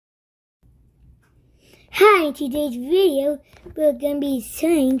Hi, in today's video, we're going to be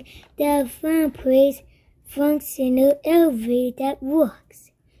showing the fun-priced functional elevator that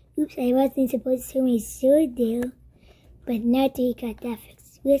works. Oops, I wasn't supposed to show my sword there, but now that you got that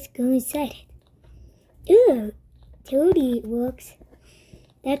fixed, let's go inside it. Ooh, totally it works.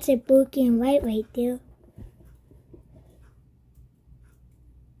 That's a broken light right there.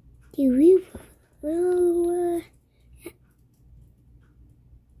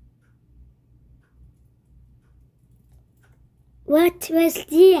 What was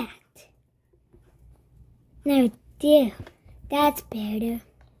that? Now there, that's better.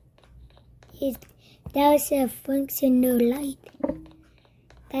 That was a functional light.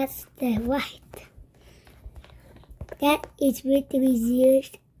 That's the light. That is with the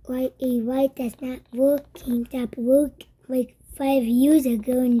reserved like a light that's not working, that worked like 5 years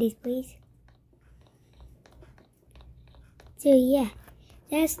ago in this place. So yeah,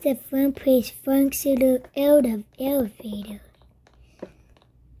 that's the fun-priced functional elevator.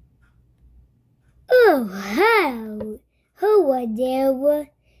 Oh, wow! Hello there, what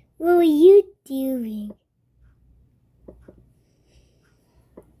were you doing?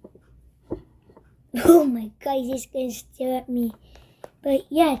 Oh my god, he's just gonna stare at me. But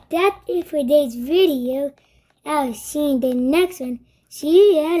yeah, that's it for today's video. I'll see you in the next one.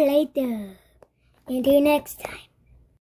 See you later. Until next time.